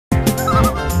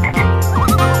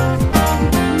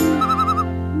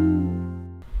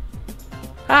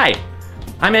Hi,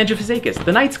 I'm Andryphysakis,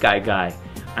 the night sky guy,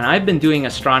 and I've been doing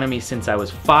astronomy since I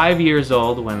was 5 years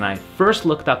old when I first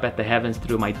looked up at the heavens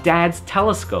through my dad's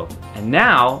telescope. And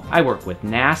now I work with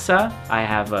NASA, I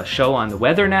have a show on the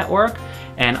Weather Network,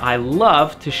 and I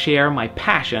love to share my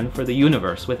passion for the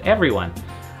universe with everyone.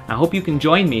 I hope you can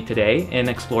join me today in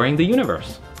exploring the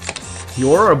universe. The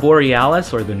Aurora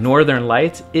Borealis, or the Northern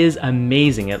Lights, is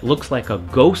amazing. It looks like a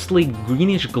ghostly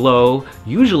greenish glow,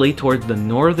 usually towards the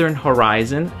northern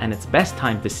horizon, and its best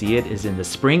time to see it is in the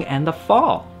spring and the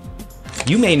fall.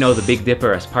 You may know the Big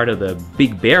Dipper as part of the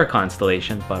Big Bear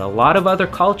constellation, but a lot of other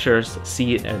cultures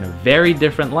see it in a very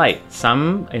different light.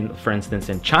 Some, for instance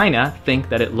in China, think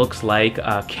that it looks like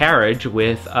a carriage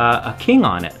with a king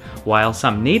on it, while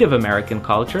some Native American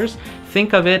cultures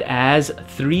think of it as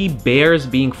 3 bears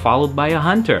being followed by a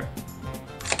hunter.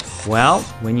 Well,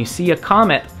 when you see a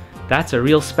comet, that's a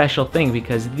real special thing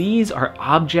because these are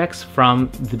objects from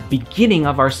the beginning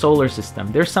of our solar system.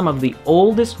 They're some of the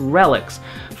oldest relics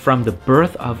from the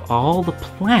birth of all the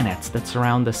planets that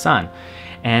surround the sun.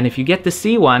 And if you get to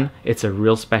see one, it's a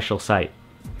real special sight.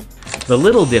 The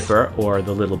Little Dipper, or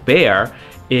the Little Bear,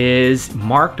 is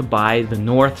marked by the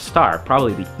North Star,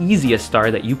 probably the easiest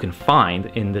star that you can find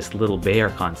in this Little Bear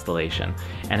constellation.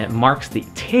 And it marks the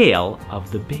tail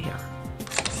of the bear.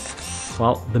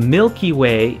 Well, the Milky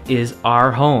Way is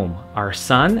our home. Our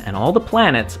sun and all the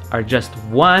planets are just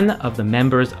one of the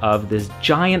members of this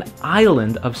giant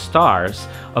island of stars,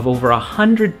 of over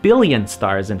 100 billion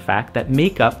stars, in fact, that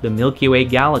make up the Milky Way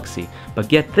galaxy. But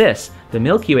get this, the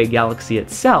Milky Way galaxy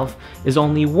itself is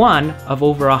only one of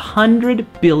over 100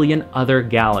 billion other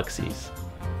galaxies.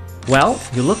 Well,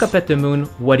 you look up at the moon,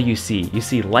 what do you see? You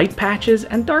see light patches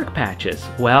and dark patches.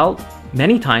 Well,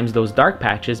 many times those dark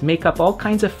patches make up all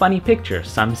kinds of funny pictures.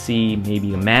 Some see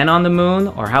maybe a man on the moon,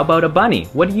 or how about a bunny?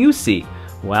 What do you see?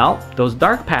 Well, those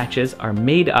dark patches are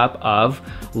made up of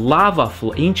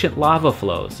ancient lava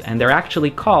flows, and they're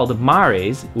actually called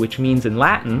mares, which means in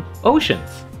Latin,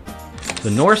 oceans.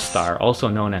 The North Star, also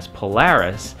known as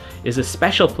Polaris, is a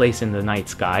special place in the night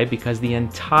sky because the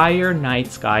entire night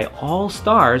sky, all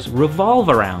stars, revolve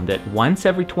around it once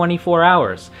every 24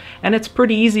 hours. And it's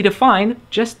pretty easy to find.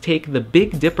 Just take the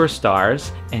Big Dipper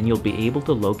stars and you'll be able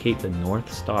to locate the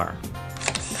North Star.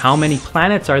 How many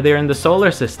planets are there in the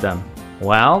solar system?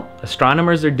 Well,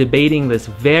 astronomers are debating this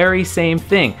very same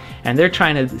thing, and they're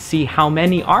trying to see how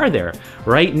many are there.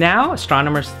 Right now,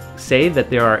 astronomers say that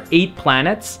there are 8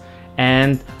 planets,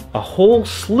 and a whole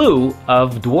slew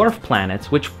of dwarf planets,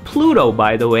 which Pluto,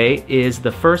 by the way, is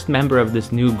the first member of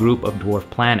this new group of dwarf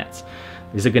planets.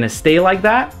 Is it going to stay like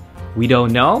that? We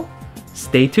don't know.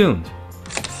 Stay tuned.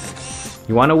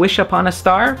 You want to wish upon a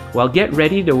star? Well, get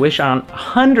ready to wish on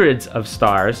hundreds of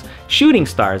stars, shooting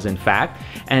stars in fact,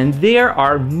 and there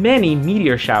are many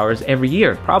meteor showers every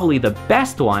year. Probably the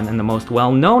best one and the most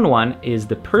well-known one is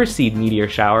the Perseid meteor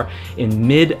shower in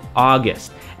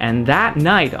mid-August. And that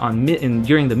night,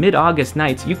 during the mid-August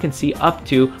nights, you can see up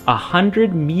to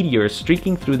 100 meteors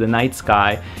streaking through the night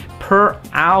sky per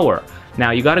hour.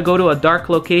 Now, you got to go to a dark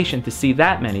location to see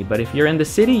that many, but if you're in the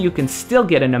city, you can still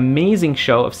get an amazing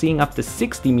show of seeing up to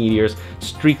 60 meteors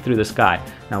streak through the sky.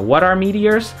 Now, what are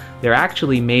meteors? They're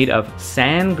actually made of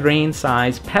sand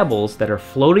grain-sized pebbles that are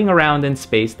floating around in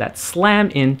space that slam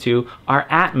into our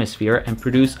atmosphere and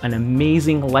produce an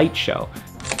amazing light show.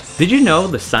 Did you know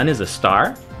the sun is a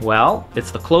star? Well,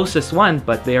 it's the closest one,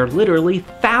 but there are literally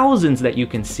thousands that you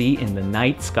can see in the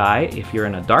night sky if you're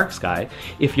in a dark sky.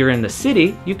 If you're in the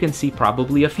city, you can see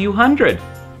probably a few hundred.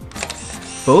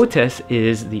 Bootes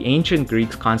is the ancient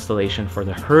Greek constellation for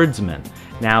the herdsman.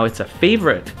 Now, it's a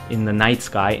favorite in the night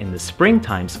sky in the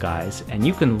springtime skies, and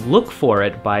you can look for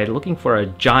it by looking for a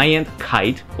giant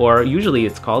kite, or usually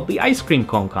it's called the ice cream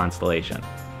cone constellation.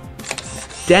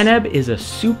 Deneb is a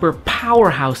super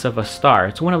powerhouse of a star.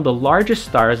 It's one of the largest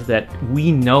stars that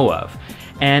we know of.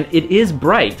 And it is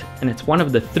bright, and it's one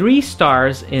of the 3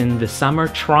 stars in the summer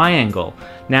triangle.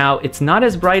 Now, it's not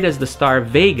as bright as the star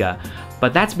Vega,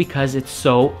 but that's because it's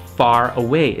so far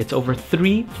away. It's over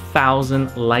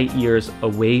 3,000 light years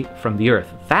away from the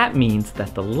Earth. That means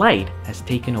that the light has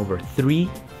taken over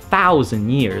 3,000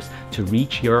 years to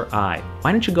reach your eye.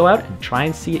 Why don't you go out and try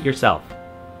and see it yourself?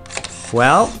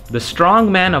 Well, the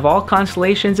strong man of all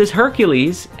constellations is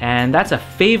Hercules, and that's a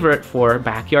favorite for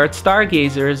backyard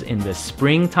stargazers in the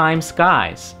springtime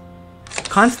skies.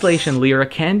 Constellation Lyra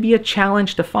can be a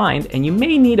challenge to find, and you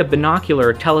may need a binocular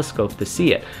or telescope to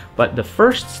see it, but the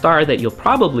first star that you'll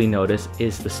probably notice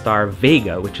is the star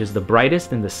Vega, which is the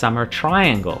brightest in the summer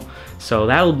triangle. So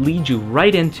that'll lead you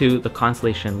right into the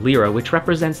constellation Lyra, which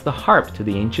represents the harp to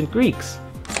the ancient Greeks.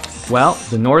 Well,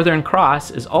 the Northern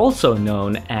Cross is also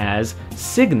known as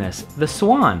Cygnus, the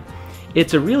Swan.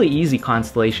 It's a really easy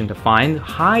constellation to find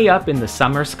high up in the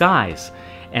summer skies,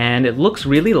 and it looks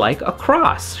really like a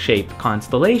cross-shaped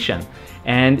constellation.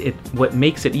 And what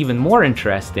makes it even more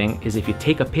interesting is if you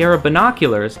take a pair of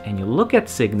binoculars and you look at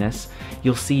Cygnus,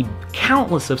 you'll see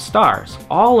countless of stars,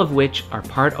 all of which are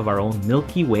part of our own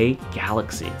Milky Way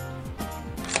galaxy.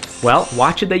 Well,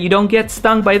 watch it that you don't get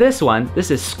stung by this one.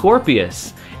 This is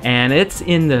Scorpius, and it's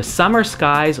in the summer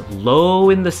skies,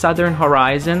 low in the southern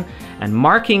horizon, and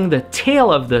marking the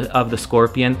tail of the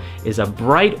scorpion is a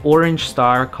bright orange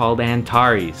star called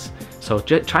Antares. So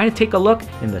try to take a look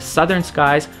in the southern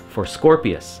skies for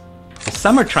Scorpius. The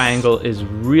summer triangle is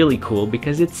really cool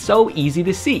because it's so easy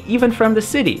to see, even from the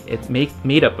city. It's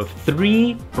made up of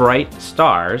 3 bright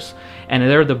stars, and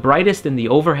they're the brightest in the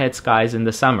overhead skies in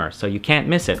the summer, so you can't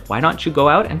miss it. Why don't you go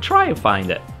out and try and find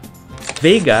it?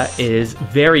 Vega is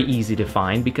very easy to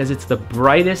find because it's the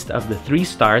brightest of the 3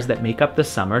 stars that make up the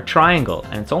summer triangle,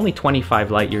 and it's only 25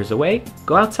 light years away.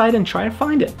 Go outside and try to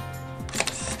find it.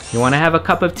 You want to have a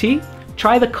cup of tea?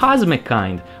 Try the cosmic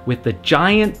kind with the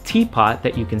giant teapot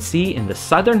that you can see in the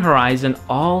southern horizon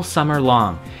all summer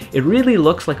long. It really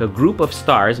looks like a group of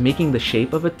stars making the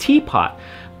shape of a teapot.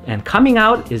 And coming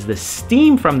out is the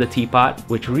steam from the teapot,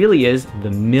 which really is the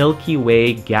Milky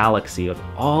Way galaxy of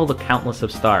all the countless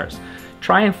of stars.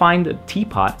 Try and find a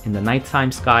teapot in the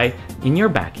nighttime sky in your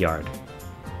backyard.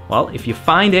 Well, if you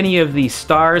find any of these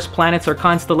stars, planets, or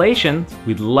constellations,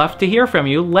 we'd love to hear from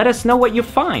you. Let us know what you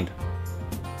find.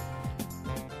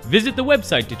 Visit the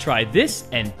website to try this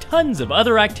and tons of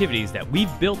other activities that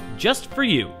we've built just for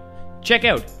you. Check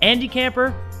out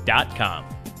AndyCamper.com.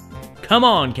 Come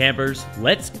on, campers,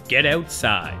 let's get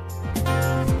outside.